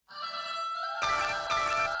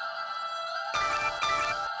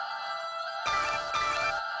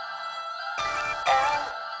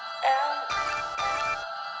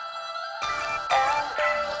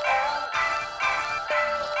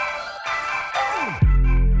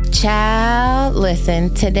Child,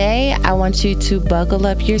 listen, today I want you to buckle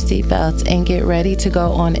up your seatbelts and get ready to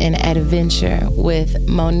go on an adventure with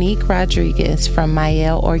Monique Rodriguez from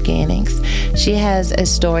Mielle Organics. She has a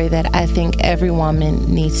story that I think every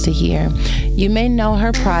woman needs to hear. You may know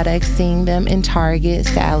her products, seeing them in Target,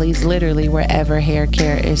 Sally's, literally wherever hair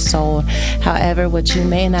care is sold. However, what you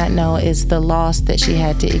may not know is the loss that she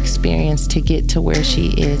had to experience to get to where she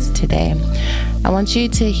is today. I want you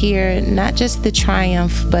to hear not just the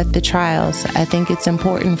triumph, but the trials. I think it's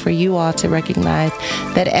important for you all to recognize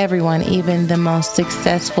that everyone, even the most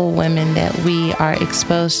successful women that we are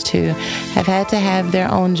exposed to, have had to have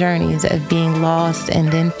their own journeys of being lost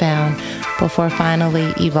and then found before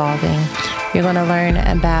finally evolving. You're going to learn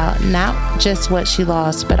about not just what she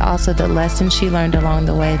lost, but also the lessons she learned along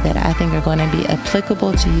the way that I think are going to be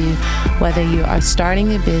applicable to you, whether you are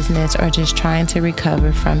starting a business or just trying to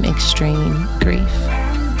recover from extreme grief.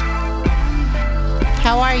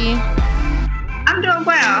 How are you? I'm doing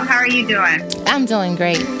well. How are you doing? I'm doing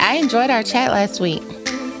great. I enjoyed our chat last week.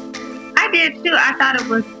 I did too. I thought it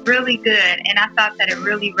was really good, and I thought that it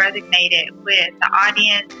really resonated with the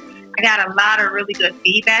audience. I got a lot of really good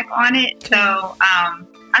feedback on it. So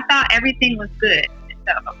I thought everything was good.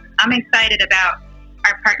 So I'm excited about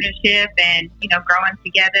our partnership and, growing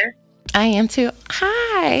together. I am too.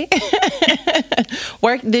 Hi.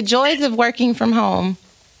 The joys of working from home.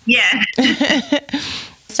 Yeah.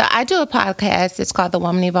 So I do a podcast. It's called the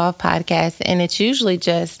Woman Evolve Podcast, and it's usually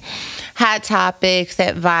just hot topics,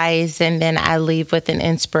 advice, and then I leave with an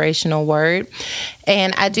inspirational word.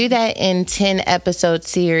 And I do that in 10-episode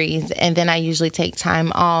series, and then I usually take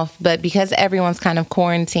time off. But because everyone's kind of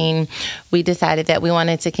quarantined, we decided that we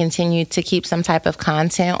wanted to continue to keep some type of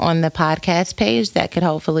content on the podcast page that could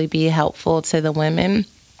hopefully be helpful to the women.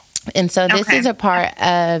 And so this is a part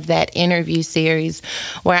of that interview series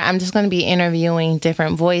where I'm just going to be interviewing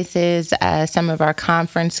different voices, some of our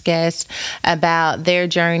conference guests, about their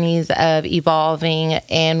journeys of evolving.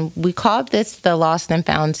 And we called this the Lost and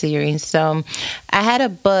Found series. So I had a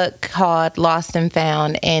book called Lost and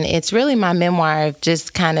Found, and it's really my memoir of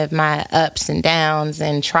just kind of my ups and downs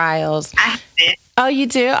and trials. I have it. Oh, you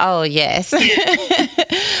do? Oh, yes.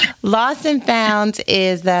 Lost and Found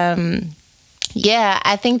is... Yeah,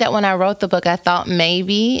 I think that when I wrote the book, I thought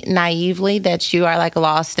maybe naively that you are like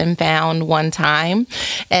lost and found one time.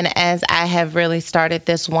 And as I have really started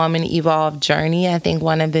this Woman Evolve journey, I think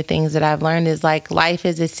one of the things that I've learned is like life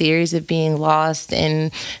is a series of being lost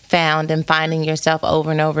and found and finding yourself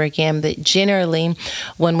over and over again. But generally,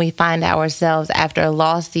 when we find ourselves after a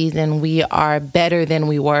lost season, we are better than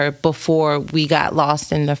we were before we got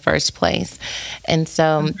lost in the first place. And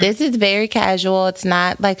so this is very casual. It's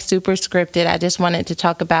not like super scripted. I just wanted to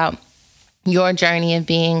talk about your journey of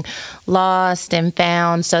being lost and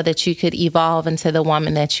found so that you could evolve into the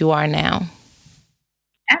woman that you are now.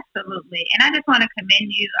 Absolutely. And I just want to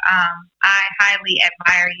commend you. I highly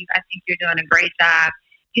admire you. I think you're doing a great job.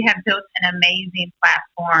 You have built an amazing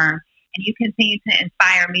platform, and you continue to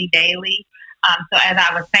inspire me daily. So as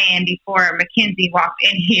I was saying before Mackenzie walked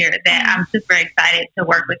in here, that I'm super excited to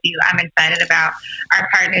work with you. I'm excited about our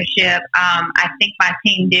partnership. I think my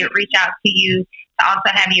team did reach out to you to also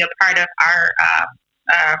have you a part of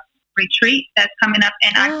our retreat that's coming up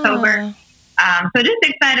in October. So just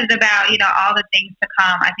excited about, all the things to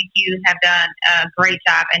come. I think you have done a great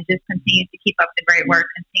job, and just continue to keep up the great work.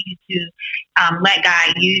 Continue to let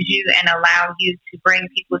God use you and allow you to bring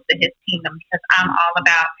people to his kingdom, because I'm all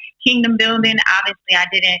about kingdom building. Obviously, I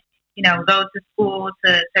didn't, go to school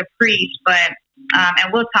to preach, but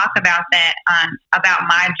and we'll talk about that, about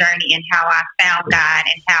my journey and how I found God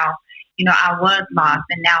and how, I was lost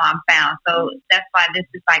and now I'm found. So that's why this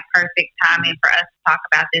is like perfect timing for us to talk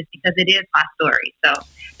about this, because it is my story. So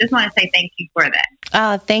just want to say thank you for that.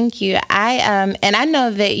 Oh, thank you. And I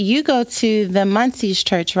know that you go to the Muncie's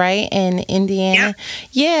Church, right, in Indiana? Yep.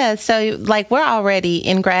 Yeah. So like we're already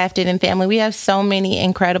engrafted in family. We have so many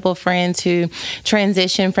incredible friends who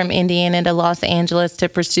transitioned from Indiana to Los Angeles to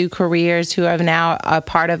pursue careers, who are now a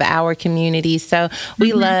part of our community. So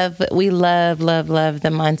we love the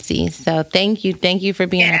Muncies. So thank you for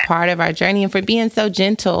being a part of our journey and for being so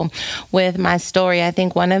gentle with my story. I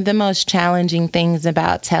think one of the most challenging things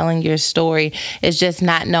about telling your story is just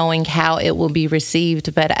not knowing how it will be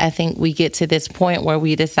received. But I think we get to this point where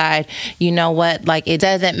we decide, you know what, like it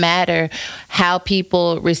doesn't matter how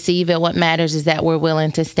people receive it. What matters is that we're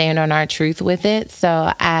willing to stand on our truth with it.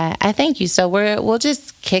 So I thank you. So we'll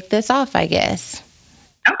just kick this off, I guess.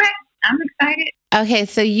 Okay. I'm excited. Okay.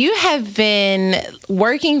 So you have been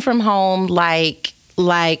working from home like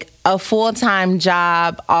a full-time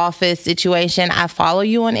job office situation. I follow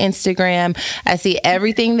you on Instagram. I see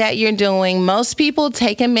everything that you're doing. Most people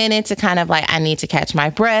take a minute to kind of like, I need to catch my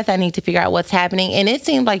breath. I need to figure out what's happening. And it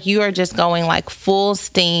seems like you are just going like full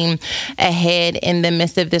steam ahead in the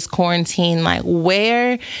midst of this quarantine. Like,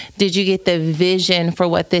 where did you get the vision for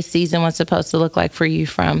what this season was supposed to look like for you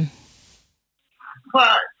from?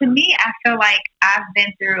 Well, to me, I feel like I've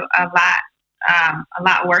been through a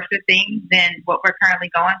lot worse things than what we're currently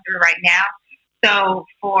going through right now. So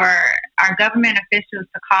for our government officials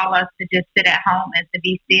to call us to just sit at home and to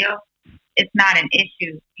be still, it's not an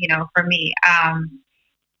issue, for me.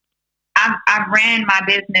 I've ran my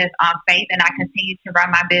business on faith, and I continue to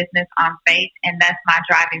run my business on faith, and that's my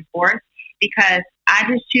driving force because I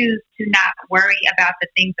just choose to not worry about the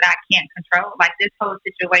things that I can't control, like this whole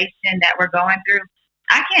situation that we're going through.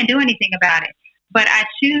 I can't do anything about it, but I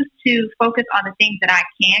choose to focus on the things that I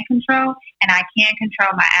can control, and I can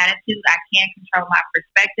control my attitude. I can control my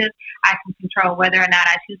perspective. I can control whether or not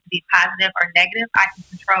I choose to be positive or negative. I can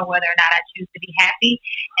control whether or not I choose to be happy.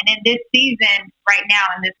 And in this season, right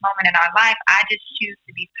now, in this moment in our life, I just choose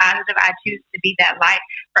to be positive. I choose to be that light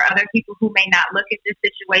for other people who may not look at this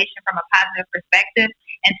situation from a positive perspective,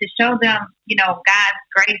 and to show them, God's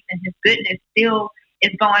grace and His goodness still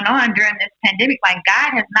is going on during this pandemic. Like, God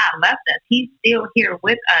has not left us. He's still here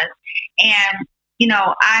with us. And,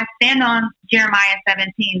 I stand on Jeremiah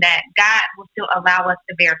 17 that God will still allow us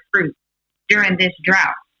to bear fruit during this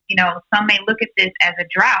drought. Some may look at this as a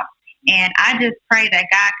drought. And I just pray that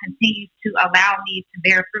God continues to allow me to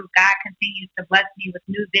bear fruit. God continues to bless me with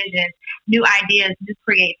new visions, new ideas, new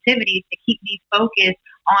creativity to keep me focused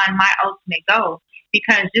on my ultimate goal.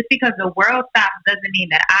 Because just because the world stops doesn't mean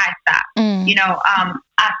that I stop.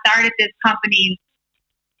 I started this company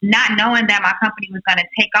not knowing that my company was going to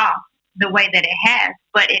take off the way that it has,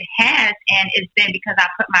 but it has, and it's been because I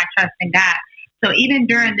put my trust in God. So even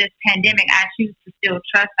during this pandemic, I choose to still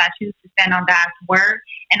trust. I choose to stand on God's word,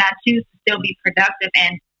 and I choose to still be productive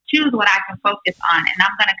and choose what I can focus on. And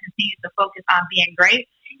I'm going to continue to focus on being great.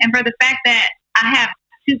 And for the fact that I have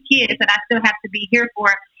 2 kids that I still have to be here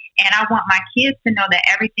for, and I want my kids to know that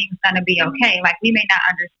everything's going to be okay. Like, we may not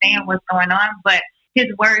understand what's going on, but His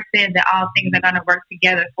word says that all things are going to work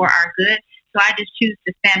together for our good. So I just choose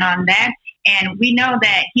to stand on that. And we know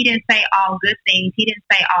that He didn't say all good things. He didn't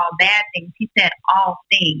say all bad things. He said all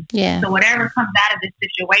things. Yeah. So whatever comes out of this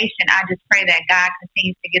situation, I just pray that God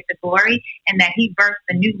continues to get the glory and that He births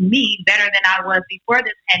a new me better than I was before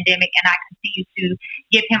this pandemic. And I continue to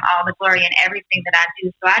give Him all the glory in everything that I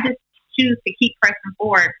do. So I just choose to keep pressing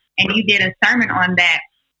forward. And you did a sermon on that,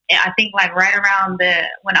 I think, like right around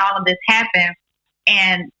when all of this happened.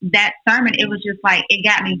 And that sermon, it was just like, it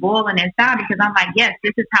got me boiling inside because I'm like, yes,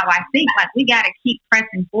 this is how I think. Like, we got to keep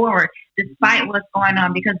pressing forward despite what's going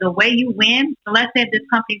on, because the way you win, so let's say if this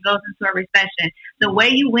company goes into a recession, the way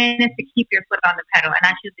you win is to keep your foot on the pedal. And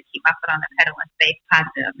I choose to keep my foot on the pedal and stay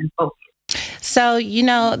positive and focused. So,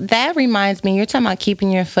 that reminds me, you're talking about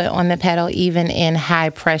keeping your foot on the pedal even in high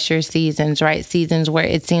pressure seasons, right? Seasons where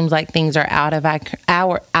it seems like things are out of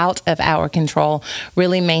our control,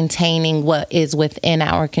 really maintaining what is within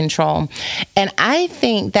our control. And I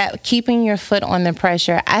think that keeping your foot on the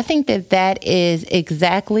pressure, I think that is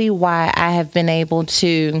exactly why I have been able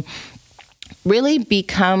to really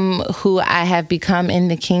become who I have become in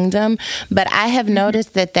the kingdom. But I have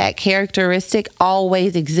noticed that characteristic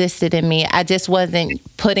always existed in me. I just wasn't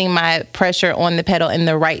putting my pressure on the pedal in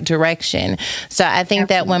the right direction. So I think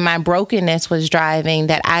that when my brokenness was driving,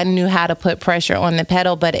 that I knew how to put pressure on the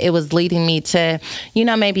pedal, but it was leading me to,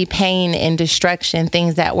 maybe pain and destruction,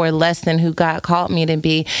 things that were less than who God called me to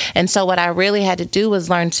be. And so what I really had to do was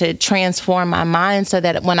learn to transform my mind so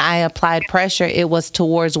that when I applied pressure, it was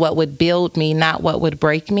towards what would build me, not what would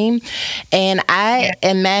break me. And I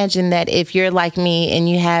imagine that if you're like me and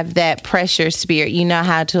you have that pressure spirit, you know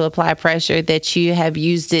how to apply pressure, that you have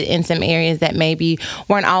used it in some areas that maybe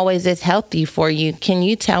weren't always as healthy for you. Can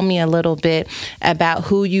you tell me a little bit about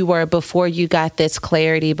who you were before you got this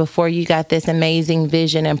clarity, before you got this amazing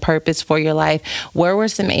vision and purpose for your life? Where were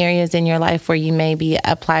some areas in your life where you maybe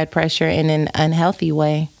applied pressure in an unhealthy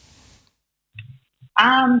way?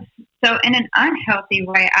 So in an unhealthy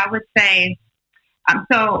way, I would say,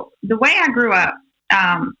 so the way I grew up,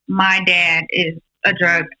 my dad is a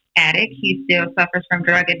drug addict. He still suffers from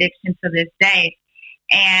drug addiction to this day.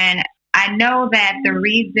 And I know that the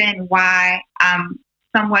reason why I'm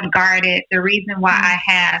somewhat guarded, the reason why I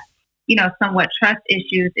have, somewhat trust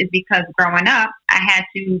issues is because growing up, I had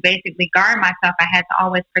to basically guard myself. I had to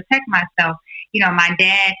always protect myself. My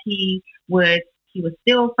dad, he would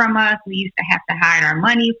steal from us. We used to have to hide our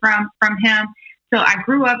money from him. So I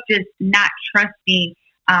grew up just not trusting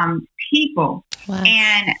people. Wow.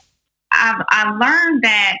 And I learned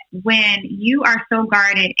that when you are so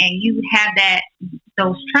guarded and you have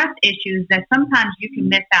those trust issues, that sometimes you can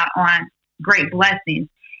miss out on great blessings.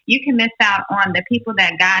 You can miss out on the people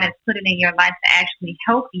that God has put in your life to actually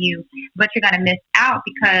help you, but you're going to miss out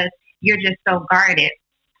because you're just so guarded.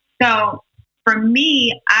 So for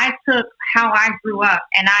me, I took how I grew up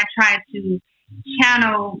and I tried to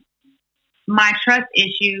channel my trust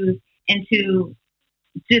issues into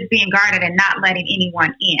just being guarded and not letting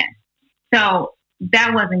anyone in. So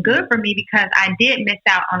that wasn't good for me because I did miss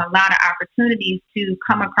out on a lot of opportunities to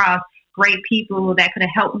come across great people that could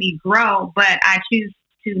have helped me grow, but I choose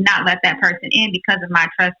to not let that person in because of my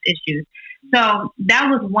trust issues. So that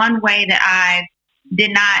was one way that I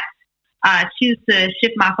did not choose to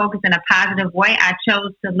shift my focus in a positive way. I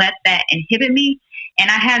chose to let that inhibit me. And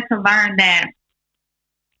I had to learn that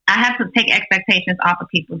I have to take expectations off of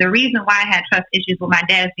people. The reason why I had trust issues with my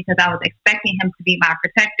dad is because I was expecting him to be my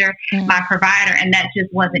protector, my provider, and that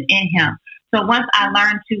just wasn't in him. So once I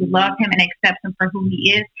learned to love him and accept him for who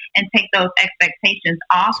he is and take those expectations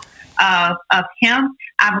off of him,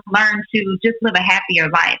 I've learned to just live a happier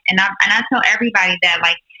life. And I tell everybody that,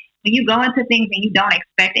 like, when you go into things and you don't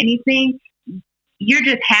expect anything, you're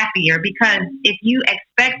just happier, because if you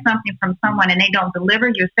expect something from someone and they don't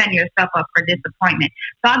deliver, you're setting yourself up for disappointment.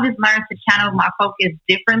 So I've just learned to channel my focus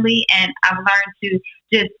differently, and I've learned to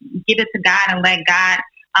just give it to God and let God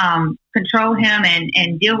control him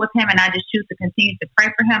and deal with him. And I just choose to continue to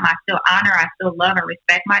pray for him. I still honor, I still love and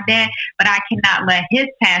respect my dad, but I cannot let his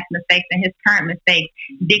past mistakes and his current mistakes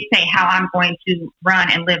dictate how I'm going to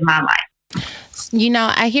run and live my life. You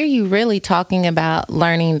know, I hear you really talking about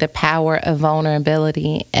learning the power of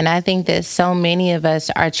vulnerability. And I think that so many of us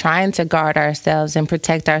are trying to guard ourselves and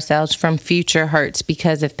protect ourselves from future hurts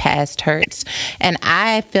because of past hurts. And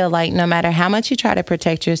I feel like no matter how much you try to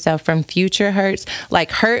protect yourself from future hurts,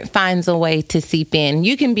 like, hurt finds a way to seep in.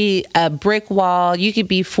 You can be a brick wall, you could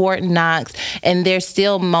be Fort Knox, and there's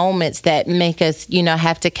still moments that make us, you know,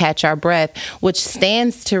 have to catch our breath, which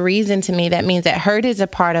stands to reason to me. That means that hurt is a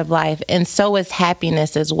part of life, and so is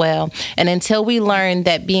happiness as well. And until we learn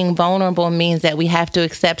that being vulnerable means that we have to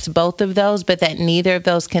accept both of those, but that neither of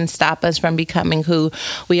those can stop us from becoming who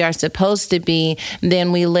we are supposed to be,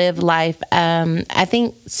 then we live life, I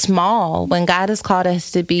think, small, when God has called us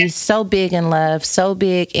to be so big in love, so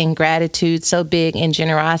big in gratitude, so big in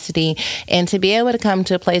generosity, and to be able to come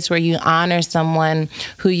to a place where you honor someone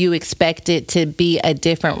who you expected to be a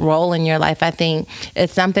different role in your life. I think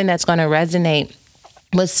it's something that's going to resonate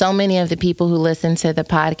with so many of the people who listen to the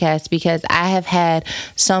podcast, because I have had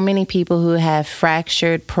so many people who have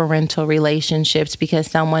fractured parental relationships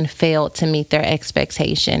because someone failed to meet their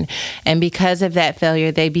expectation. And because of that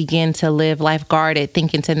failure, they begin to live life guarded,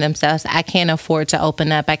 thinking to themselves, I can't afford to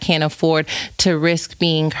open up. I can't afford to risk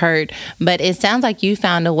being hurt. But it sounds like you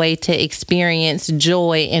found a way to experience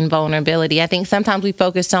joy in vulnerability. I think sometimes we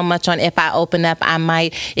focus so much on, if I open up, I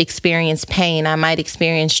might experience pain, I might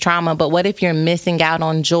experience trauma. But what if you're missing out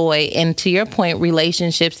on joy? And to your point,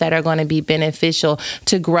 relationships that are going to be beneficial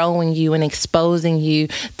to growing you and exposing you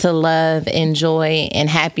to love and joy and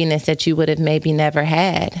happiness that you would have maybe never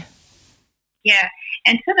had. Yeah.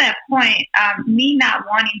 And to that point, me not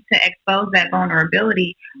wanting to expose that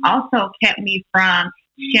vulnerability also kept me from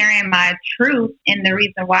sharing my truth, and the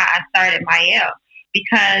reason why I started Mielle,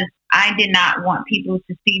 because I did not want people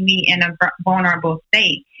to see me in a vulnerable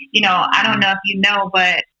state. You know, I don't know if you know,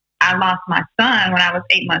 but I lost my son when I was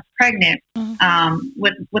 8 months pregnant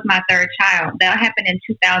with my third child. That happened in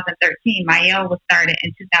 2013. Mielle was started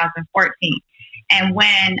in 2014. And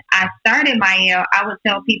when I started Mielle, I would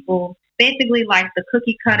tell people basically like the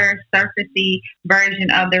cookie cutter, surfacey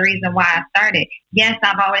version of the reason why I started. Yes,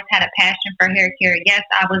 I've always had a passion for hair care. Yes,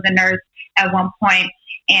 I was a nurse at one point,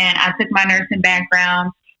 and I took my nursing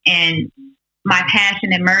background and my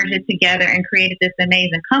passion and merged it together and created this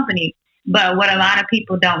amazing company. But what a lot of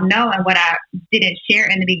people don't know, and what I didn't share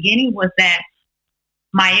in the beginning, was that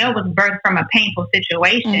Mielle was birthed from a painful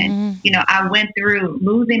situation. Mm-hmm. You know, I went through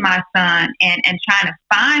losing my son and trying to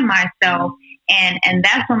find myself. And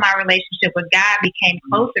that's when my relationship with God became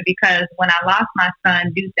closer, because when I lost my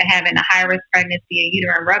son due to having a high-risk pregnancy, a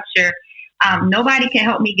uterine rupture, nobody could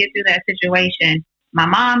help me get through that situation. My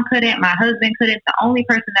mom couldn't. My husband couldn't. The only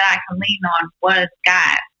person that I could lean on was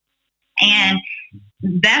God. And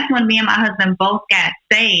that's when me and my husband both got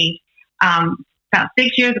saved. About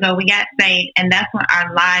 6 years ago, we got saved, and that's when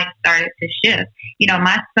our lives started to shift. You know,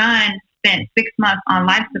 my son spent 6 months on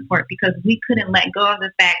life support because we couldn't let go of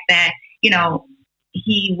the fact that, you know,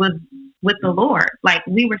 he was with the Lord. Like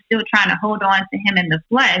we were still trying to hold on to him in the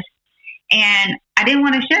flesh. And I didn't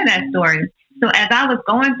want to share that story. So as I was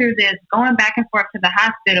going through this, going back and forth to the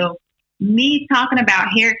hospital, me talking about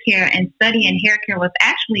hair care and studying hair care was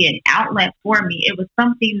actually an outlet for me. It was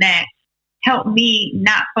something that helped me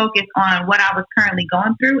not focus on what I was currently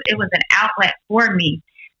going through. It was an outlet for me.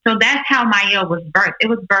 So that's how Mielle was birthed. It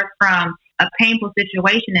was birthed from a painful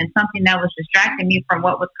situation and something that was distracting me from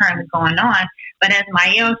what was currently going on. But as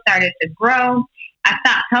Mielle started to grow, I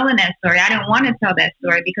stopped telling that story. I didn't want to tell that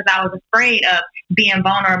story because I was afraid of being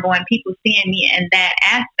vulnerable and people seeing me in that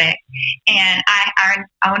aspect. And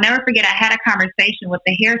I will never forget, I had a conversation with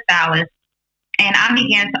the hairstylist, and I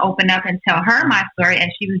began to open up and tell her my story as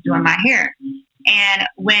she was doing my hair. And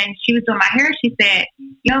when she was doing my hair, she said,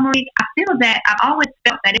 Monique, I feel that I've always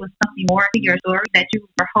felt that it was something more to your story, that you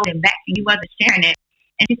were holding back and you wasn't sharing it.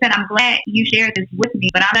 And she said, I'm glad you shared this with me,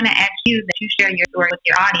 but I'm going to ask you that you share your story with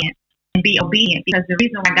your audience and be obedient, because the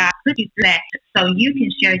reason why God put you through that, so you can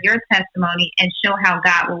share your testimony and show how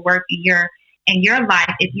God will work in your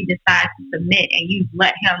life if you decide to submit and you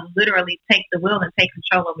let him literally take the wheel and take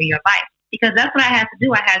control over your life. Because that's what I had to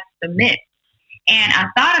do. I had to submit. And I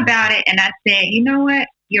thought about it and I said, you know what?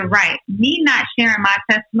 You're right. Me not sharing my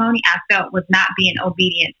testimony, I felt was not being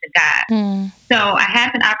obedient to God. So I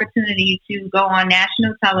had an opportunity to go on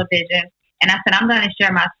national television, and I said, I'm going to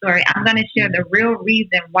share my story. I'm going to share the real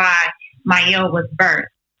reason why Mielle was birthed.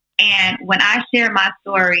 And when I shared my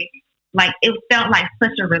story, like it felt like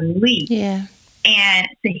such a relief. Yeah. And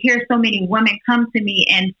to hear so many women come to me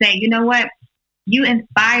and say, you know what? You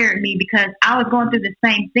inspired me because I was going through the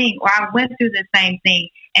same thing, or I went through the same thing.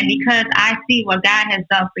 And because I see what God has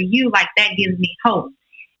done for you, like that gives me hope.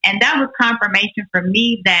 And that was confirmation for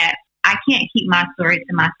me that I can't keep my story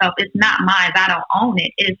to myself. It's not mine. I don't own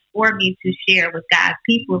it. It's for me to share with God's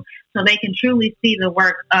people so they can truly see the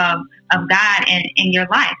work of God in your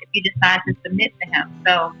life if you decide to submit to him.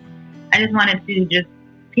 So I just wanted to just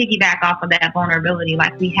piggyback off of that vulnerability.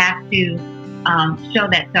 Like we have to show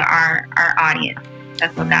that to our audience.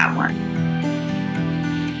 That's what God wants.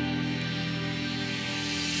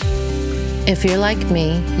 If you're like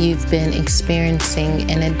me, you've been experiencing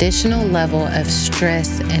an additional level of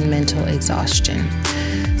stress and mental exhaustion.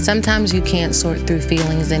 Sometimes you can't sort through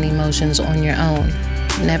feelings and emotions on your own.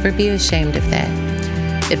 Never be ashamed of that.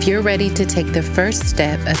 If you're ready to take the first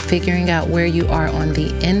step of figuring out where you are on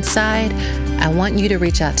the inside, I want you to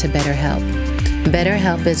reach out to BetterHelp.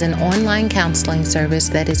 BetterHelp is an online counseling service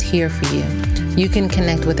that is here for you. You can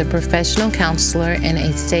connect with a professional counselor in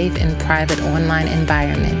a safe and private online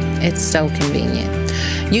environment. It's so convenient.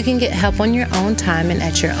 You can get help on your own time and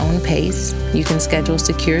at your own pace. You can schedule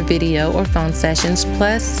secure video or phone sessions,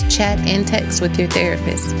 plus chat and text with your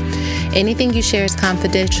therapist. Anything you share is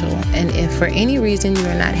confidential, and if for any reason you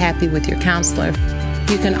are not happy with your counselor,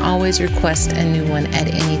 you can always request a new one at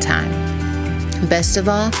any time. Best of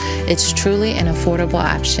all, it's truly an affordable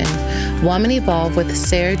option. Woman Evolve with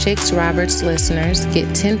Sarah Jakes Roberts listeners get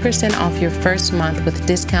 10% off your first month with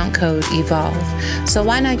discount code EVOLVE. So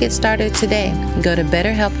why not get started today? Go to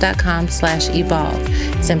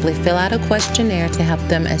betterhelp.com/evolve. Simply fill out a questionnaire to help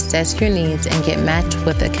them assess your needs and get matched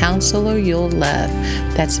with a counselor you'll love.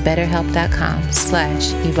 That's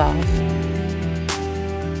betterhelp.com/evolve.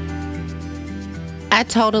 I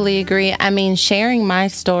totally agree. I mean, sharing my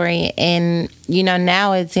story, and,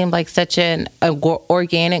 now it seemed like such an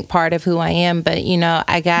organic part of who I am. But,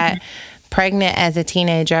 I got pregnant as a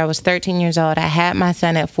teenager. I was 13 years old. I had my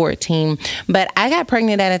son at 14. But I got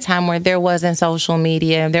pregnant at a time where there wasn't social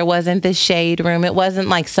media. There wasn't the shade room. It wasn't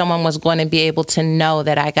like someone was going to be able to know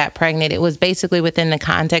that I got pregnant. It was basically within the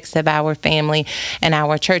context of our family and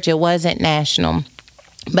our church. It wasn't national.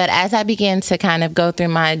 But as I began to kind of go through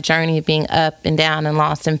my journey of being up and down and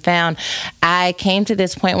lost and found, I came to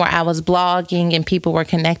this point where I was blogging and people were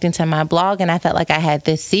connecting to my blog, and I felt like I had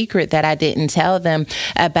this secret that I didn't tell them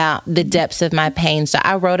about the depths of my pain. So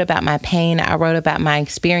I wrote about my pain, I wrote about my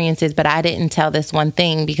experiences, but I didn't tell this one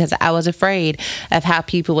thing because I was afraid of how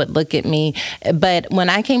people would look at me. But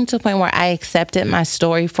when I came to a point where I accepted my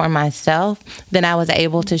story for myself, then I was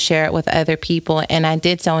able to share it with other people, and I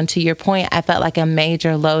did so. And to your point, I felt like a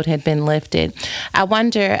major load had been lifted. I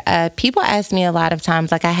wonder, people ask me a lot of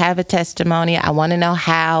times, like, I have a testimony, I want to know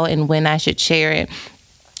how and when I should share it.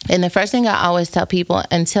 And the first thing I always tell people,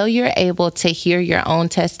 until you're able to hear your own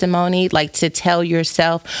testimony, like to tell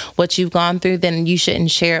yourself what you've gone through, then you shouldn't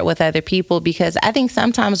share it with other people, because I think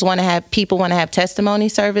sometimes people want to have testimony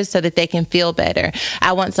service so that they can feel better.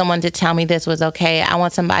 I want someone to tell me this was okay. I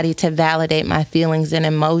want somebody to validate my feelings and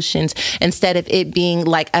emotions, instead of it being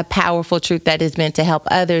like a powerful truth that is meant to help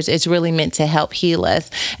others. It's really meant to help heal us.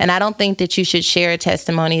 And I don't think that you should share a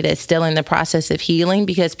testimony that's still in the process of healing,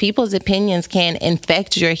 because people's opinions can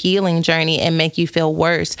infect your healing journey and make you feel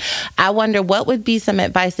worse. I wonder, what would be some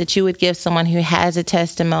advice that you would give someone who has a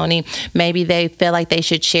testimony? Maybe they feel like they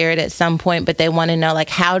should share it at some point, but they want to know, like,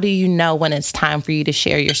 how do you know when it's time for you to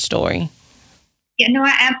share your story? Yeah, no,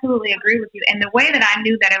 I absolutely agree with you. And the way that I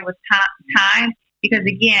knew that it was time, because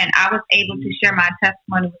again, I was able to share my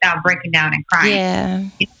testimony without breaking down and crying. Yeah.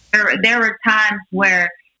 There were times where,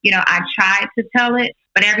 I tried to tell it,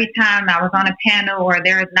 but every time I was on a panel or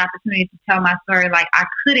there was an opportunity to tell my story, like I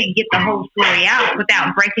couldn't get the whole story out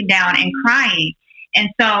without breaking down and crying. And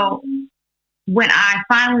so when I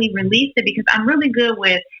finally released it, because I'm really good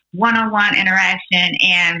with one-on-one interaction,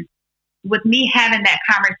 and with me having that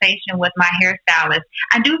conversation with my hairstylist,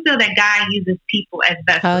 I do feel that God uses people as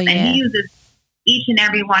vessels, Oh, yeah. and He uses each and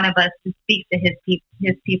every one of us to speak to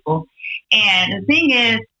His people. And the thing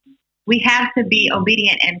is, we have to be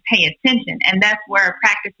obedient and pay attention. And that's where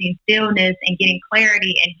practicing stillness and getting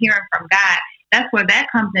clarity and hearing from God, that's where that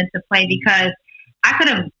comes into play, because I could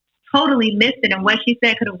have totally missed it. And what she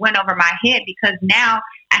said could have went over my head, because now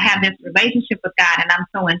I have this relationship with God and I'm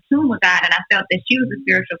so in tune with God. And I felt that she was a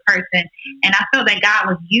spiritual person. And I felt that God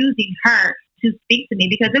was using her to speak to me,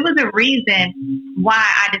 because it was a reason why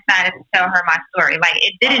I decided to tell her my story. Like,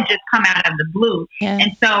 it didn't just come out of the blue. Yeah.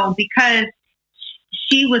 And so because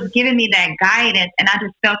she was giving me that guidance and I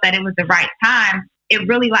just felt that it was the right time, it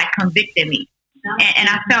really like convicted me. And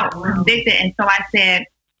I felt convicted. And so I said,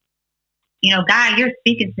 God, you're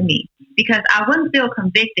speaking to me, because I wouldn't feel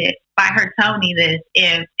convicted by her telling me this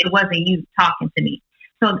if it wasn't you talking to me.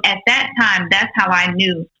 So at that time, that's how I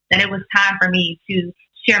knew that it was time for me to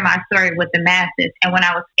share my story with the masses. And when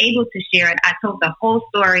I was able to share it, I told the whole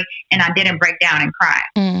story and I didn't break down and cry.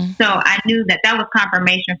 So I knew that was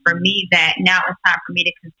confirmation for me that now it's time for me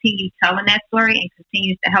to continue telling that story and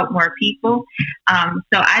continue to help more people. So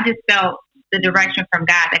I just felt the direction from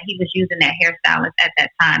God that He was using that hairstylist at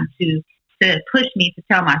that time to push me to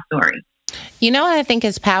tell my story. You know what I think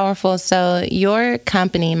is powerful? So your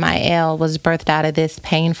company, Mielle, was birthed out of this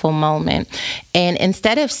painful moment. And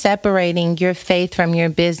instead of separating your faith from your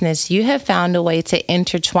business, you have found a way to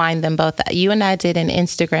intertwine them both. You and I did an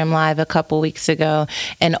Instagram Live a couple weeks ago.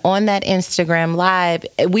 And on that Instagram Live,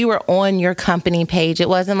 we were on your company page. It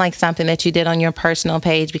wasn't like something that you did on your personal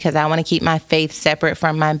page, because I want to keep my faith separate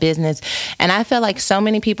from my business. And I feel like so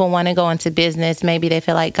many people want to go into business. Maybe they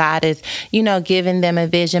feel like God is, giving them a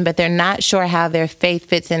vision, but they're not sure how their faith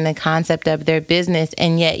fits in the concept of their business.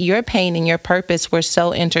 And yet your pain and your purpose were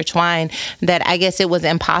so intertwined that I guess it was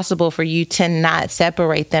impossible for you to not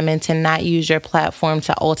separate them and to not use your platform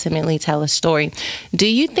to ultimately tell a story. Do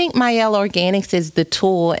you think Mielle Organics is the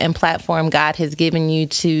tool and platform God has given you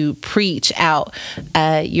to preach out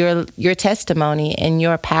your testimony and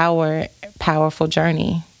your powerful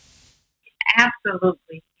journey?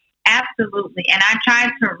 Absolutely. Absolutely. And I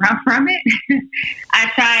tried to run from it.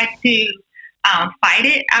 I tried to fight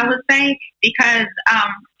it, I would say, because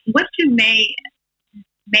what you may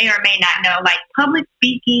or may not know, like public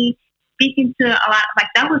speaking to a lot, like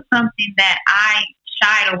that was something that I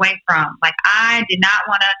shied away from. Like, I did not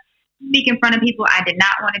want to speak in front of people. I did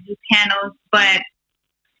not want to do panels, but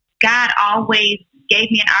God always gave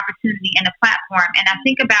me an opportunity and a platform. And I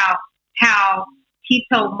think about how He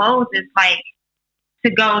told Moses, like,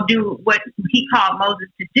 to go do what He called Moses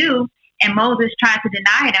to do. And Moses tried to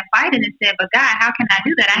deny it and fight it and said, but God, how can I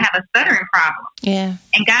do that? I have a stuttering problem. Yeah.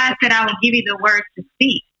 And God said, I will give you the words to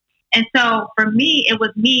speak. And so for me, it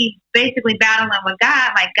was me basically battling with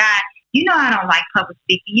God, like, God, I don't like public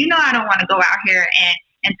speaking. I don't want to go out here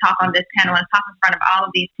and talk on this panel and talk in front of all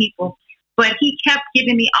of these people. But He kept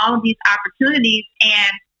giving me all of these opportunities.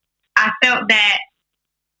 And I felt that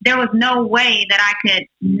there was no way that I could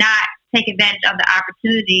not take advantage of the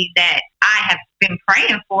opportunity that I have been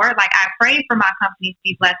praying for. Like, I prayed for my company to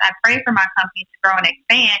be blessed. I prayed for my company to grow and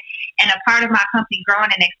expand. And a part of my company growing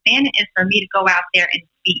and expanding is for me to go out there and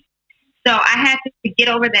speak. So I had to get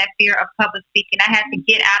over that fear of public speaking. I had to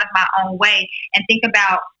get out of my own way and think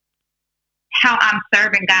about how I'm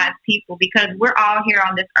serving God's people, because we're all here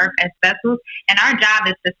on this earth as vessels, and our job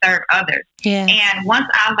is to serve others. Yeah. And once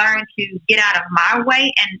I learned to get out of my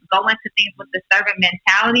way and go into things with the servant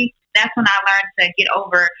mentality, that's when I learned to get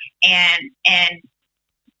over and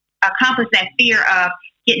accomplish that fear of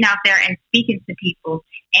getting out there and speaking to people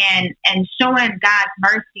and showing God's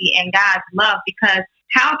mercy and God's love. Because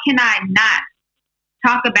how can I not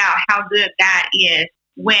talk about how good God is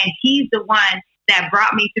when He's the one that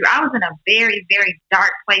brought me through? I was in a very, very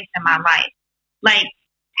dark place in my life. Like,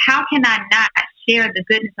 how can I not share the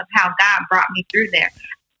goodness of how God brought me through there?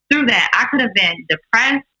 Through that, I could have been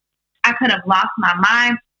depressed. I could have lost my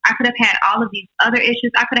mind. I could have had all of these other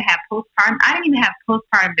issues. I could have had postpartum. I didn't even have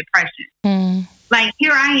postpartum depression. Mm. Like,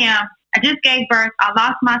 here I am. I just gave birth. I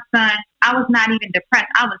lost my son. I was not even depressed.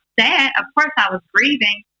 I was sad. Of course, I was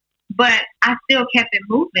grieving, but I still kept it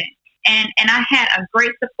moving. And I had a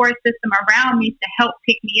great support system around me to help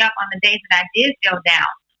pick me up on the days that I did feel down.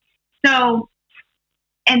 So,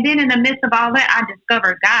 and then in the midst of all that, I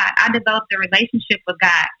discovered God. I developed a relationship with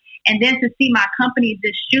God. And then to see my company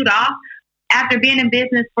just shoot off, after being in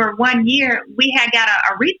business for 1 year, we had got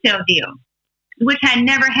a retail deal, which had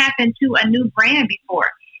never happened to a new brand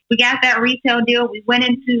before. We got that retail deal. We went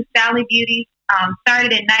into Sally Beauty,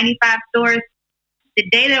 started at 95 stores. The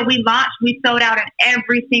day that we launched, we sold out in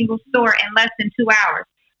every single store in less than 2 hours.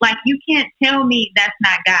 Like, you can't tell me that's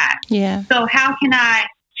not God. Yeah. So how can I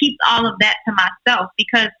keep all of that to myself?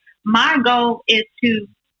 Because my goal is to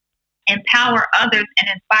empower others and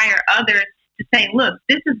inspire others to say, look,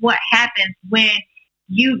 this is what happens when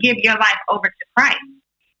you give your life over to Christ.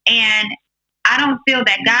 And I don't feel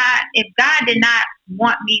that God, if God did not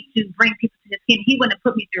want me to bring people to His kingdom, He wouldn't have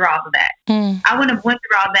put me through all of that. I wouldn't have went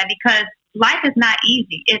through all of that, because life is not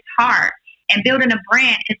easy. It's hard. And building a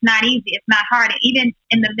brand is not easy. It's not hard. And even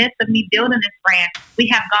in the midst of me building this brand, we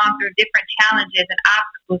have gone through different challenges and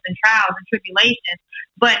obstacles and trials and tribulations.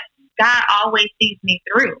 But God always sees me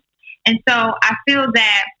through. And so I feel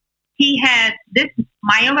that He has this.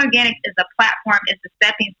 Mielle Organics is a platform, is a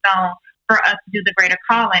stepping stone for us to do the greater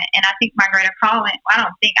calling. And I think my greater calling,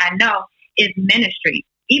 I know, is ministry.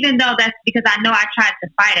 Even though that's because I know I tried to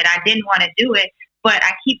fight it. I didn't want to do it, but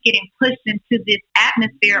I keep getting pushed into this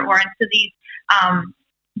atmosphere or into these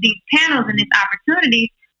panels and these opportunities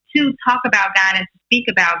to talk about God and to speak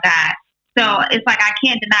about God. So it's like I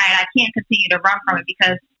can't deny it. I can't continue to run from it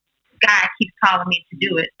because God keeps calling me to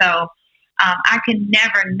do it. So I can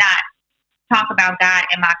never not talk about God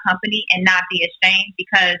in my company and not be ashamed,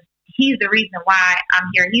 because He's the reason why I'm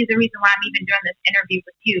here. He's the reason why I'm even doing this interview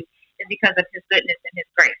with you, is because of His goodness and His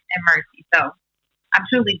grace and mercy. So I'm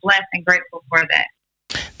truly blessed and grateful for that.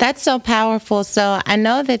 That's so powerful. So I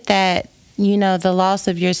know that the loss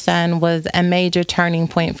of your son was a major turning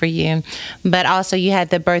point for you, but also you had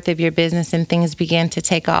the birth of your business and things began to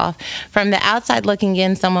take off. From the outside looking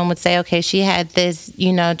in, someone would say, okay, she had this,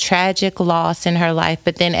 tragic loss in her life,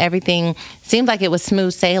 but then everything seemed like it was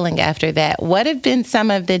smooth sailing after that. What have been some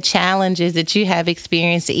of the challenges that you have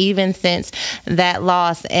experienced even since that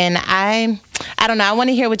loss? And I don't know, I want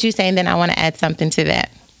to hear what you say, and then I want to add something to that.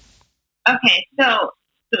 Okay, so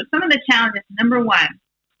some of the challenges, number one,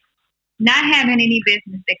 not having any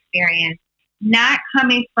business experience, not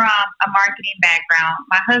coming from a marketing background.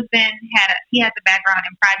 My husband has a background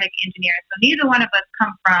in project engineering, so neither one of us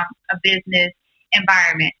come from a business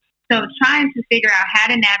environment. So trying to figure out how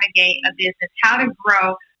to navigate a business, how to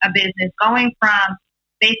grow a business, going from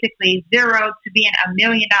basically zero to being $1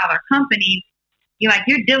 million company,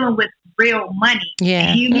 you're dealing with real money.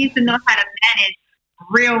 Yeah. And you need to know how to manage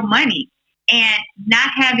real money, and not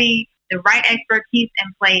having the right expertise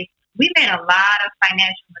in place. We made a lot of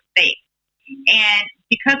financial mistakes. And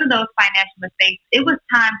because of those financial mistakes, it was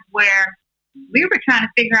times where we were trying to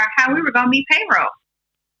figure out how we were going to meet payroll.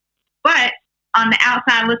 But on the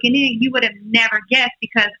outside looking in, you would have never guessed,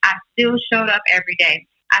 because I still showed up every day.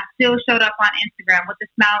 I still showed up on Instagram with a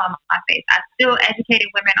smile on my face. I still educated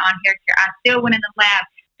women on haircare. I still went in the lab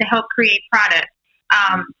to help create products.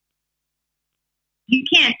 You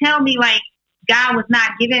can't tell me God was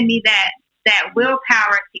not giving me that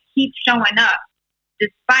willpower to keep showing up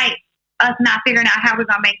despite us not figuring out how we're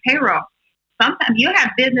going to make payroll. Sometimes you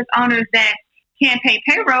have business owners that can't pay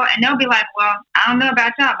payroll, and they'll be like, well, I don't know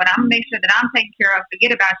about y'all, but I'm going to make sure that I'm taken care of.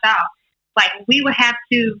 Forget about y'all. We would have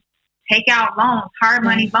to take out loans, hard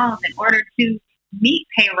money loans, in order to meet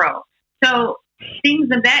payroll. So things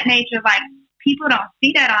of that nature, people don't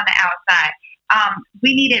see that on the outside.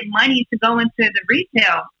 We needed money to go into the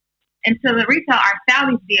retail, our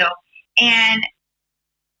Sally's deal. And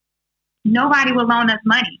nobody would loan us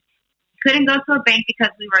money. Couldn't go to a bank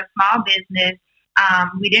because we were a small business.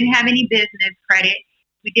 We didn't have any business credit.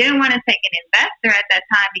 We didn't want to take an investor at that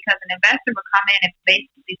time, because an investor would come in and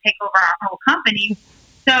basically take over our whole company.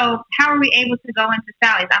 So how are we able to go into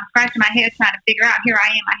Sally's? I'm scratching my head trying to figure out, here I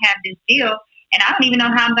am, I have this deal, and I don't even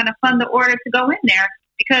know how I'm going to fund the order to go in there,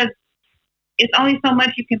 because it's only so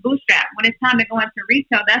much you can bootstrap. When it's time to go into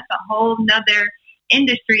retail, that's a whole nother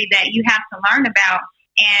industry that you have to learn about.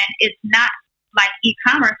 And it's not like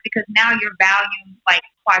e-commerce, because now your volume like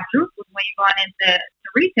quadruples when you're going into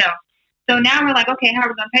retail. So now we're like, okay, how are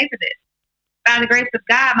we going to pay for this? By the grace of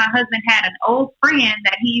God, my husband had an old friend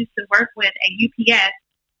that he used to work with at UPS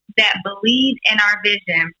that believed in our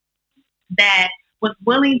vision, that was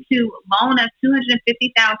willing to loan us $250,000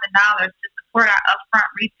 to support our upfront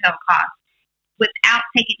retail costs without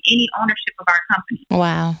taking any ownership of our company.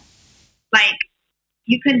 Wow. Like,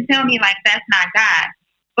 you couldn't tell me like that's not God.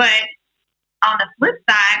 But on the flip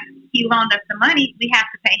side, he loaned us the money. We have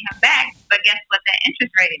to pay him back. But guess what that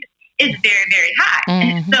interest rate is? It's very, very high.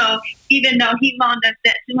 Mm-hmm. So even though he loaned us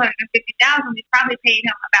that $250,000, we probably paid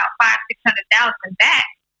him about $500,000-$600,000 back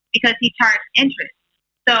because he charged interest.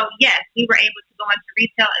 So yes, we were able to go into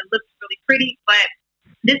retail. It looks really pretty, but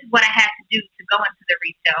this is what I had to do to go into the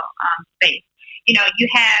retail space. You know, you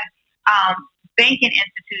have banking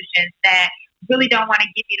institutions that really don't want to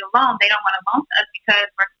give you the loan. They don't want to loan to us because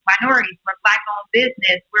we're minorities, we're Black-owned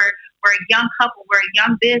business, we're a young couple, we're a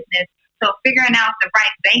young business. So figuring out the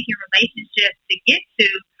right banking relationships to get to,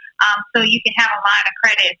 so you can have a line of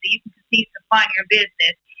credit, so you can continue to fund your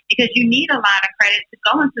business, because you need a line of credit to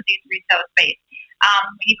go into these retail space.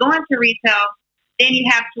 When you go into retail, then you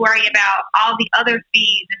have to worry about all the other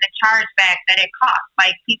fees and the chargeback that it costs.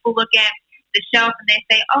 Like, people look at the shelf and they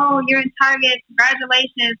say, oh, you're in Target,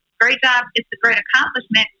 congratulations, great job, it's a great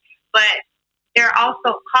accomplishment. But there are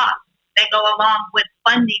also costs that go along with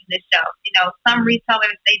funding the shelf. You know, some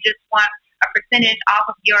retailers, they just want a percentage off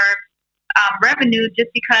of your revenue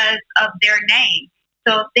just because of their name.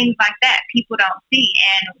 So things like that people don't see.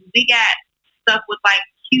 And we got stuck with like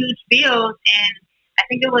huge bills in, I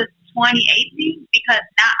think it was 2018, because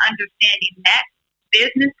not understanding that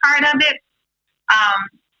business part of it,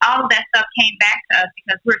 all of that stuff came back to us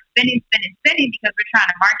because we're spending because we're trying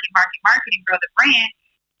to market and grow the brand,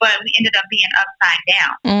 but we ended up being upside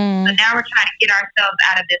down. So now we're trying to get ourselves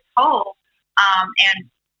out of this hole, and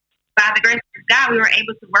by the grace of God, we were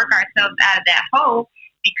able to work ourselves out of that hole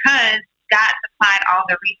because God supplied all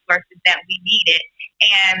the resources that we needed.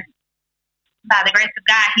 And by the grace of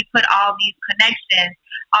God, He put all these connections,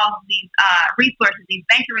 all of these resources, these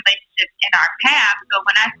banking relationships in our path. So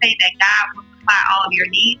when I say that God will supply all of your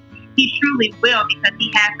needs, He truly will, because He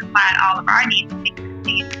has supplied all of our needs, and we can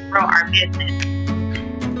continue to grow our business.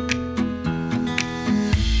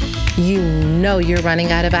 You know you're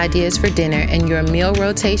running out of ideas for dinner and your meal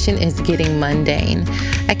rotation is getting mundane.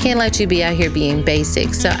 I can't let you be out here being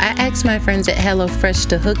basic, so I asked my friends at HelloFresh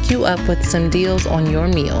to hook you up with some deals on your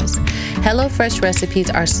meals. HelloFresh recipes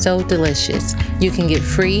are so delicious. You can get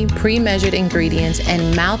free, pre-measured ingredients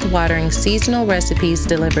and mouth-watering seasonal recipes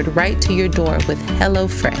delivered right to your door with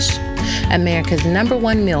HelloFresh, America's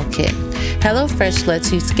 #1 meal kit. HelloFresh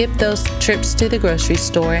lets you skip those trips to the grocery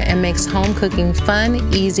store and makes home cooking fun,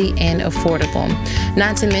 easy, and affordable.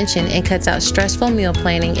 Not to mention, it cuts out stressful meal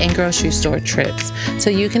planning and grocery store trips, so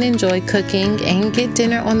you can enjoy cooking and get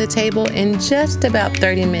dinner on the table in just about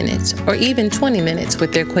 30 minutes, or even 20 minutes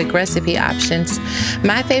with their quick recipe options.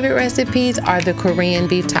 My favorite recipes are the Korean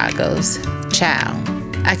beef tacos. Chow.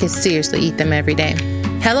 I could seriously eat them every day.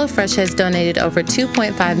 HelloFresh has donated over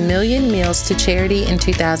 2.5 million meals to charity in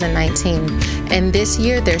 2019, and this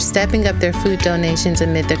year they're stepping up their food donations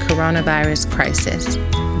amid the coronavirus crisis.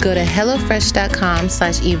 Go to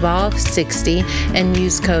HelloFresh.com/Evolve60 and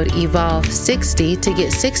use code Evolve60 to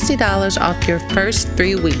get $60 off your first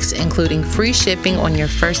 3 weeks, including free shipping on your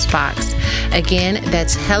first box. Again,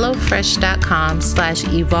 that's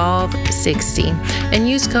HelloFresh.com/Evolve60 and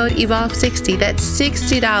use code Evolve60. That's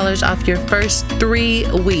 $60 off your first 3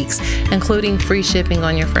 weeks, including free shipping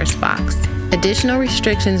on your first box. Additional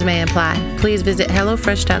restrictions may apply. Please visit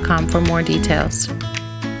HelloFresh.com for more details.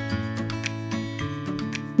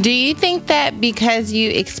 Do you think that because you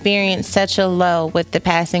experienced such a low with the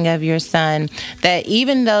passing of your son, that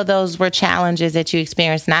even though those were challenges that you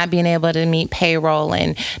experienced, not being able to meet payroll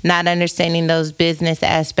and not understanding those business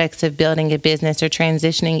aspects of building a business or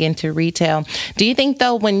transitioning into retail, do you think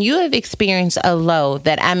though when you have experienced a low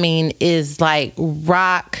that, I mean, is like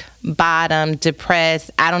rock bottom,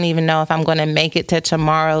 depressed, I don't even know if I'm going to make it to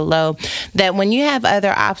tomorrow low, that when you have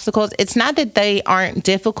other obstacles, it's not that they aren't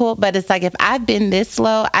difficult, but it's like, if I've been this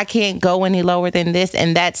low, I can't go any lower than this,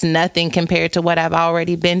 and that's nothing compared to what I've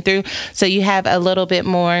already been through. So you have a little bit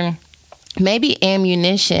more maybe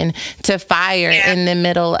ammunition to fire Yeah. in the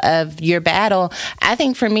middle of your battle. I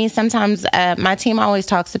think for me, sometimes my team always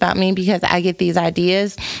talks about me because I get these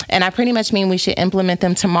ideas and I pretty much mean we should implement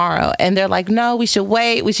them tomorrow. And they're like, no, we should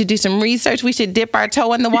wait. We should do some research. We should dip our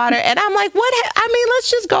toe in the water. And I'm like, what? I mean,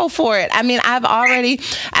 let's just go for it. I mean,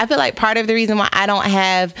 I feel like part of the reason why I don't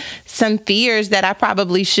have some fears that I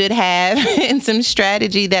probably should have and some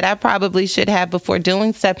strategy that I probably should have before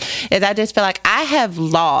doing stuff is I just feel like I have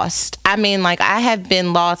lost. I mean, like I have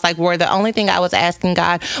been lost, like where the only thing I was asking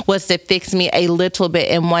God was to fix me a little bit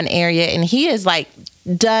in one area. And he is like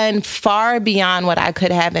done far beyond what I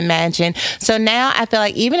could have imagined. So now I feel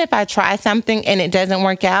like even if I try something and it doesn't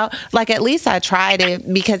work out, like at least I tried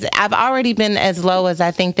it because I've already been as low as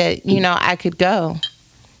I think that, I could go.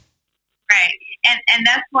 Right. And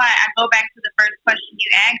that's why I go back to the first question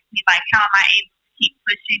you asked me, like, how am I able to keep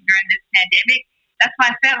pushing during this pandemic? That's why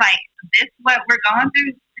I felt like this, what we're going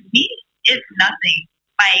through, to me, is nothing.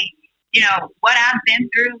 Like, what I've been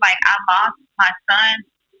through, like, I lost my son,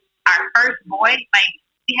 our first boy. Like,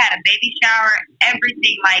 we had a baby shower,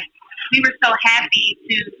 everything. Like, we were so happy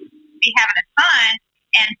to be having a son.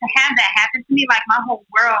 And to have that happen to me, like, my whole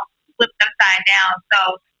world flipped upside down.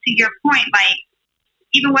 So, to your point, like,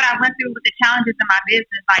 even what I went through with the challenges in my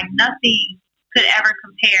business, like nothing could ever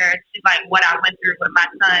compare to like what I went through with my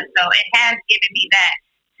son. So it has given me that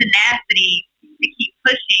tenacity to keep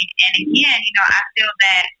pushing. And again, I feel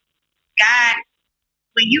that God,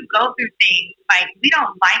 when you go through things, like we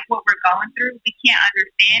don't like what we're going through, we can't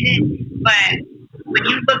understand it. But when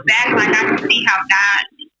you look back, like I can see how God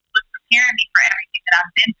was preparing me for everything that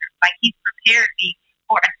I've been through. Like He's prepared me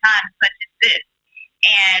for a time such as this.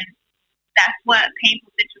 And that's what painful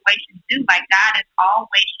situations do. Like God is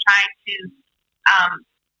always trying to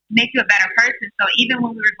make you a better person. So even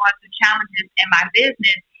when we were going through challenges in my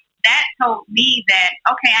business, that told me that,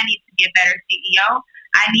 okay, I need to be a better CEO.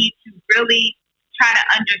 I need to really try to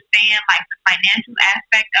understand like the financial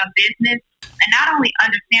aspect of business, and not only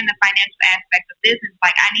understand the financial aspect of business,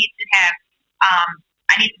 like I need to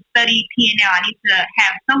study P&L. I need to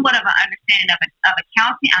have somewhat of an understanding of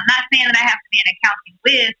accounting. I'm not saying that I have to be an accounting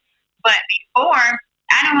whiz, but before,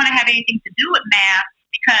 I don't want to have anything to do with math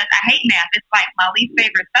because I hate math. It's like my least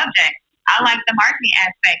favorite subject. I like the marketing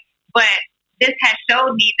aspect. But this has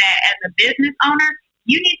showed me that as a business owner,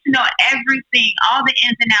 you need to know everything, all the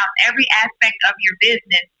ins and outs, every aspect of your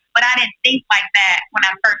business. But I didn't think like that when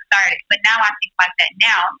I first started. But now I think like that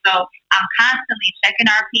now. So I'm constantly checking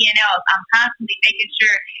our P&Ls. I'm constantly making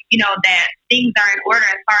sure, that things are in order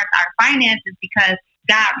as far as our finances because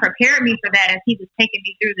God prepared me for that as He was taking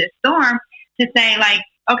me through this storm to say, like,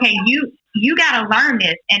 okay, you got to learn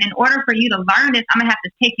this. And in order for you to learn this, I'm going to have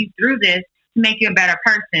to take you through this to make you a better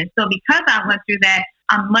person. So because I went through that,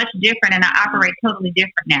 I'm much different and I operate totally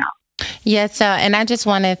different now. Yeah, so, and I just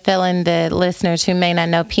want to fill in the listeners who may not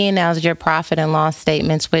know, P&L is your profit and loss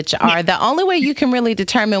statements, which are the only way you can really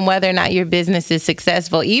determine whether or not your business is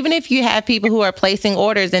successful. Even if you have people who are placing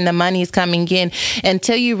orders and the money's coming in,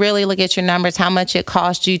 until you really look at your numbers, how much it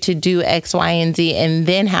cost you to do X, Y, and Z, and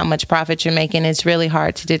then how much profit you're making, it's really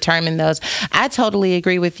hard to determine those. I totally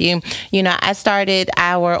agree with you. I started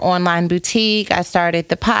our online boutique. I started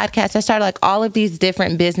the podcast. I started like all of these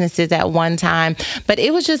different businesses at one time, but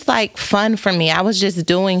it was just like fun for me. I was just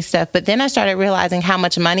doing stuff. But then I started realizing how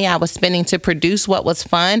much money I was spending to produce what was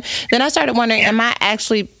fun. Then I started wondering, am I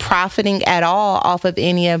actually profiting at all off of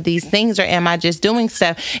any of these things, or am I just doing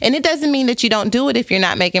stuff? And it doesn't mean that you don't do it if you're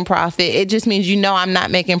not making profit. It just means I'm not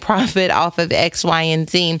making profit off of X, Y, and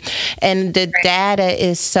Z. And the data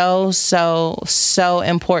is so, so, so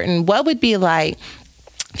important. What would be like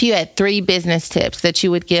if you had 3 business tips that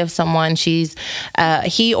you would give someone?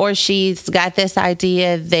 He or she's got this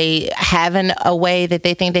idea, they have a way that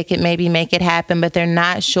they think they could maybe make it happen, but they're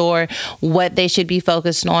not sure what they should be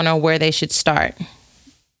focused on or where they should start.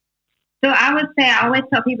 So I would say I always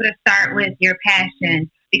tell people to start with your passion,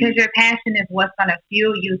 because your passion is what's going to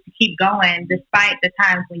fuel you to keep going despite the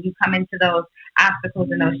times when you come into those obstacles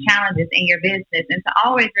and those challenges in your business. And to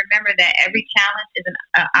always remember that every challenge is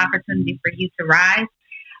an opportunity for you to rise.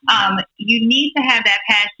 You need to have that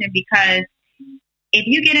passion, because if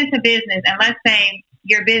you get into business and let's say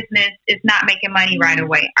your business is not making money right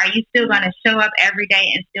away, are you still going to show up every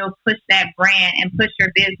day and still push that brand and push your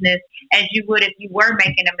business as you would if you were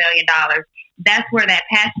making $1 million? That's where that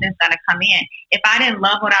passion is going to come in. If I didn't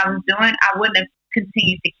love what I was doing, I wouldn't have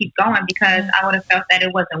continued to keep going because I would have felt that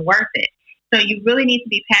it wasn't worth it. So you really need to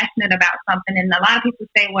be passionate about something. And a lot of people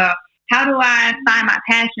say, well, how do I find my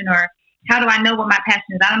passion, or how do I know what my passion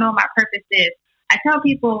is? I don't know what my purpose is. I tell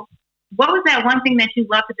people, what was that one thing that you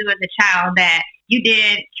loved to do as a child that you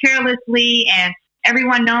did carelessly and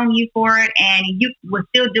everyone known you for it and you would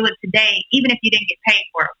still do it today even if you didn't get paid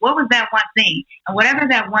for it? What was that one thing? And whatever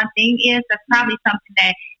that one thing is, that's probably something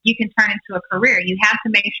that you can turn into a career. You have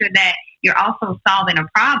to make sure that you're also solving a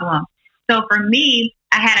problem. So for me,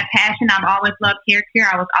 I had a passion. I've always loved hair care.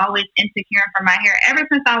 I was always into caring for my hair ever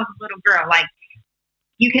since I was a little girl. Like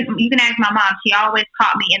you can ask my mom. She always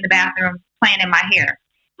caught me in the bathroom playing in my hair.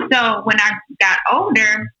 So when I got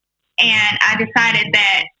older and I decided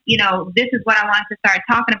that, this is what I wanted to start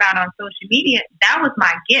talking about on social media, that was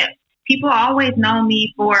my gift. People always know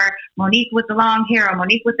me for Monique with the long hair or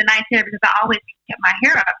Monique with the nice hair because I always kept my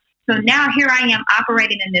hair up. So now here I am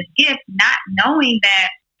operating in this gift, not knowing that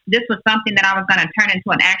this was something that I was going to turn into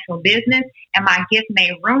an actual business, and my gift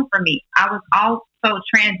made room for me. I was also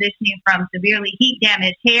transitioning from severely heat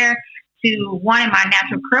damaged hair to wanting my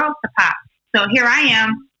natural curls to pop. So here I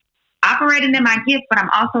am operating in my gift, but I'm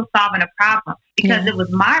also solving a problem because it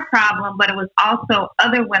was my problem, but it was also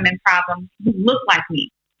other women's problems who look like me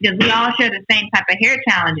because we all share the same type of hair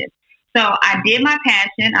challenges. So I did my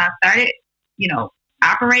passion. I started,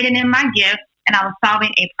 operating in my gift, and I was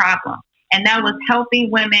solving a problem. And that was helping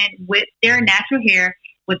women with their natural hair,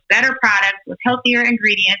 with better products, with healthier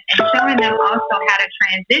ingredients, and showing them also how to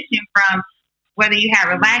transition from whether you had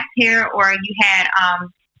relaxed hair or you had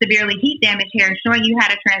severely heat damaged hair, showing you how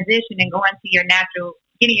to transition and go into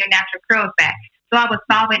getting your natural curls back. So I was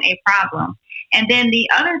solving a problem. And then the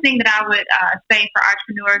other thing that I would say for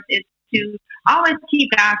entrepreneurs is to always keep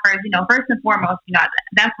God first. First and foremost,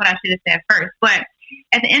 that's what I should have said first. But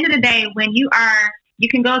at the end of the day, you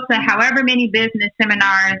can go to however many business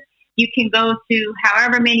seminars, you can go to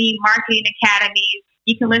however many marketing academies,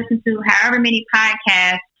 you can listen to however many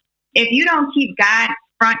podcasts. If you don't keep God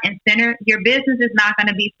front and center, your business is not going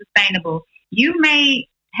to be sustainable. You may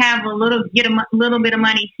have get a little bit of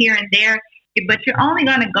money here and there, but you're only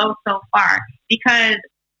going to go so far because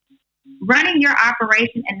running your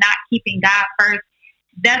operation and not keeping God first,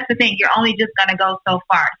 that's the thing. You're only just going to go so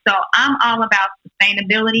far. So I'm all about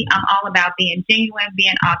sustainability. I'm all about being genuine,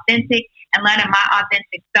 being authentic, and letting my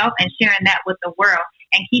authentic self and sharing that with the world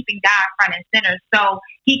and keeping God front and center so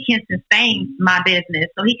he can sustain my business,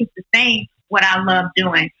 so he can sustain what I love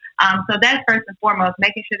doing. So that's first and foremost,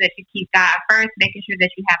 making sure that you keep God first, making sure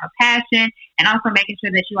that you have a passion, and also making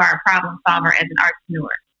sure that you are a problem solver as an entrepreneur.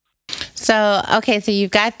 So, okay, so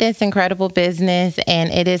you've got this incredible business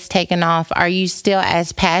and it is taken off. Are you still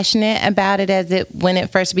as passionate about it as when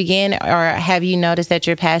it first began, or have you noticed that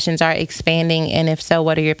your passions are expanding? And if so,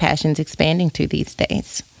 what are your passions expanding to these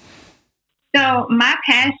days? So my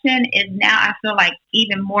passion is now, I feel like,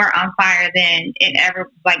 even more on fire than it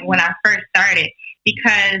ever, like when I first started,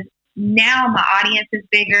 because now my audience is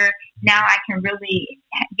bigger. Now I can really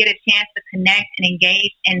get a chance to connect and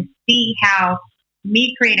engage and see how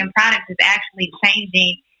me creating products is actually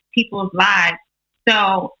changing people's lives.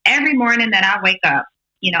 So every morning that I wake up,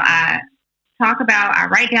 I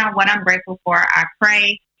write down what I'm grateful for. I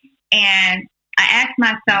pray and I ask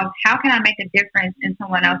myself, how can I make a difference in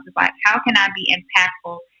someone else's life? How can I be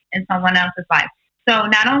impactful in someone else's life? So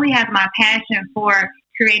not only has my passion for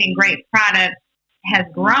creating great products has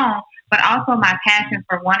grown, but also my passion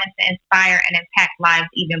for wanting to inspire and impact lives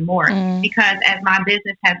even more. Because as my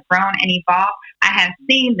business has grown and evolved, I have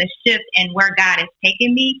seen the shift in where God has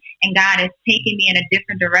taken me, and God has taken me in a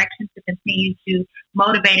different direction to continue to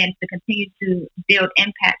motivate and to continue to build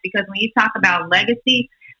impact. Because when you talk about legacy,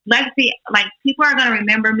 like people are going to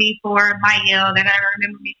remember me for Mielle, they're going to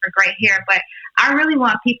remember me for great hair, but I really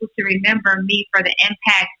want people to remember me for the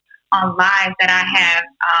impact on lives that I have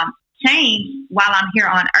changed while I'm here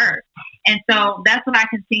on earth. And so that's what I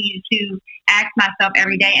continue to ask myself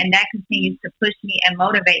every day, and that continues to push me and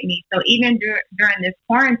motivate me. So even during this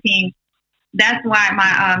quarantine, that's why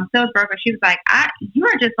my sales broker, she was like, you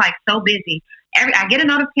are just like so busy. I get a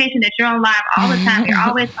notification that you're on live all the time. You're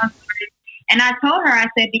always on stories. And I told her, I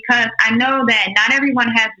said, because I know that not everyone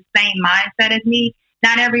has the same mindset as me.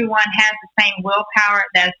 Not everyone has the same willpower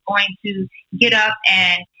that's going to get up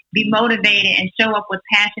and be motivated and show up with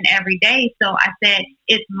passion every day. So I said,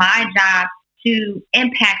 it's my job to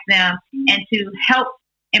impact them and to help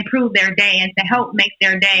improve their day and to help make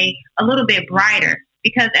their day a little bit brighter.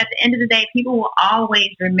 Because at the end of the day, people will always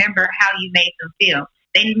remember how you made them feel.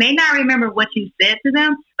 They may not remember what you said to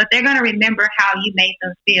them, but they're going to remember how you made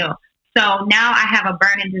them feel. So now I have a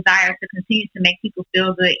burning desire to continue to make people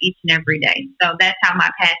feel good each and every day. So that's how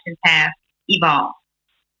my passions have evolved.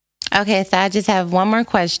 Okay, so I just have one more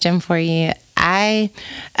question for you. I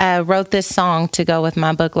wrote this song to go with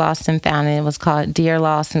my book, Lost and Found, and it was called Dear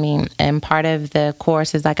Lost Me. And part of the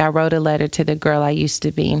chorus is like, I wrote a letter to the girl I used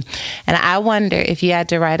to be. And I wonder if you had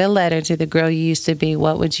to write a letter to the girl you used to be,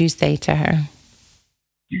 what would you say to her?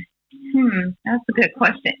 That's a good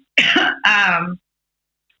question.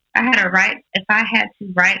 If I had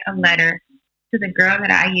to write a letter to the girl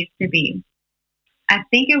that I used to be, I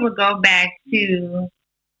think it would go back to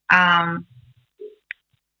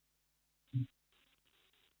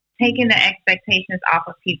taking the expectations off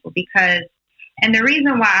of people and the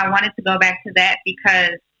reason why I wanted to go back to that,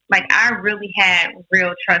 because like I really had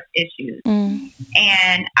real trust issues.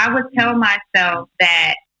 And I would tell myself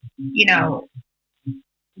that,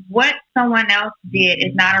 what someone else did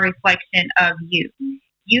is not a reflection of you.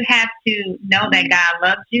 You have to know that God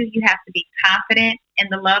loves you. You have to be confident in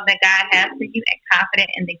the love that God has for you and confident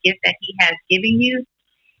in the gift that He has given you,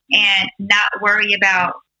 and not worry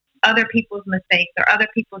about other people's mistakes or other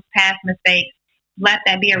people's past mistakes. Let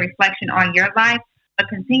that be a reflection on your life, but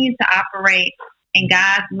continue to operate in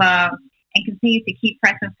God's love and continue to keep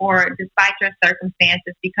pressing forward despite your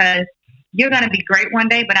circumstances, because you're going to be great one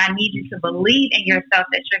day, but I need you to believe in yourself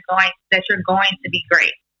that you're going to be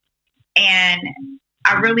great. And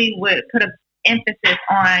I really would put an emphasis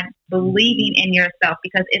on believing in yourself,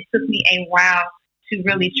 because it took me a while to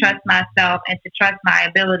really trust myself and to trust my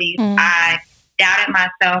abilities. I doubted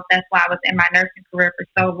myself. That's why I was in my nursing career for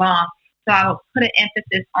so long. So I would put an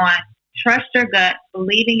emphasis on trust your gut,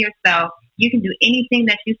 believe in yourself. You can do anything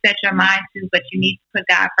that you set your mind to, but you need to put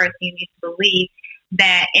God first. You need to believe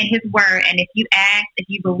that in His word. And if you ask, if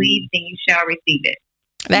you believe, then you shall receive it.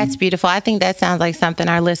 That's beautiful. I think that sounds like something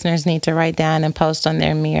our listeners need to write down and post on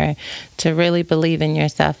their mirror, to really believe in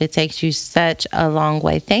yourself. It takes you such a long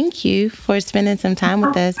way. Thank you for spending some time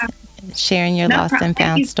with us, sharing your lost and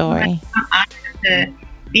found story. I'm honored to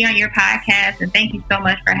be on your podcast, and thank you so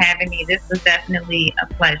much for having me. This was definitely a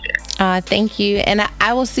pleasure. Thank you. And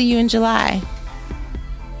I will see you in July.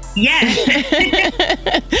 Yes.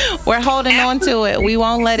 We're holding on to it. We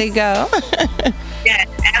won't let it go. Yes,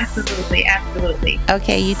 absolutely. Absolutely.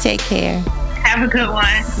 Okay, you take care. Have a good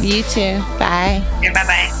one. You too. Bye. Yeah,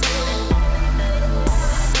 bye-bye.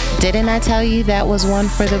 Didn't I tell you that was one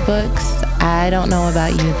for the books? I don't know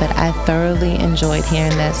about you, but I thoroughly enjoyed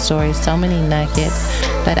hearing that story. So many nuggets.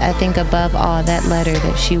 But I think above all, that letter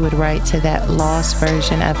that she would write to that lost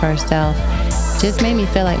version of herself just made me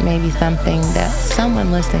feel like maybe something that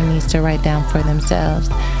someone listening needs to write down for themselves.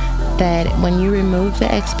 That when you remove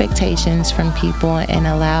the expectations from people and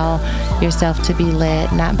allow yourself to be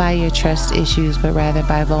led, not by your trust issues, but rather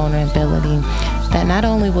by vulnerability, that not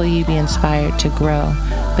only will you be inspired to grow,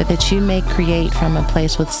 but that you may create from a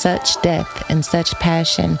place with such depth and such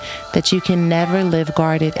passion that you can never live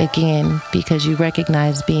guarded again, because you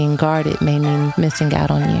recognize being guarded may mean missing out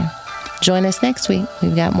on you. Join us next week.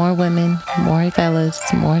 We've got more women, more fellas,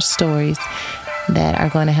 more stories that are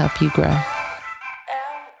going to help you grow.